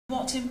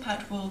What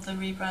impact will the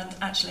rebrand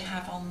actually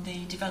have on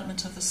the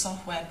development of the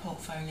software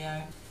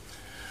portfolio?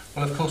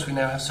 Well, of course, we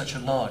now have such a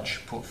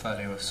large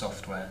portfolio of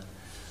software.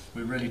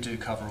 We really do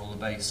cover all the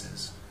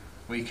bases.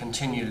 We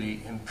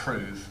continually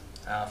improve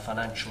our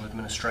financial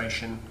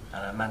administration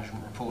and our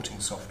management reporting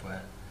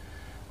software.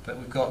 But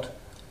we've got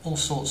all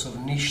sorts of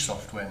niche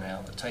software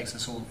now that takes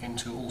us all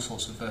into all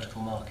sorts of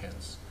vertical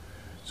markets.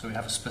 So we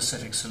have a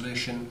specific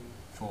solution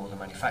for the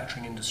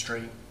manufacturing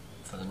industry,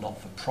 for the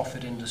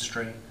not-for-profit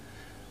industry.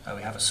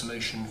 We have a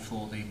solution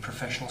for the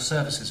professional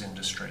services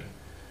industry.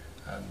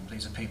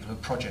 These are people who are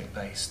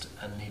project-based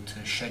and need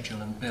to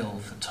schedule and bill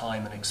for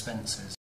time and expenses.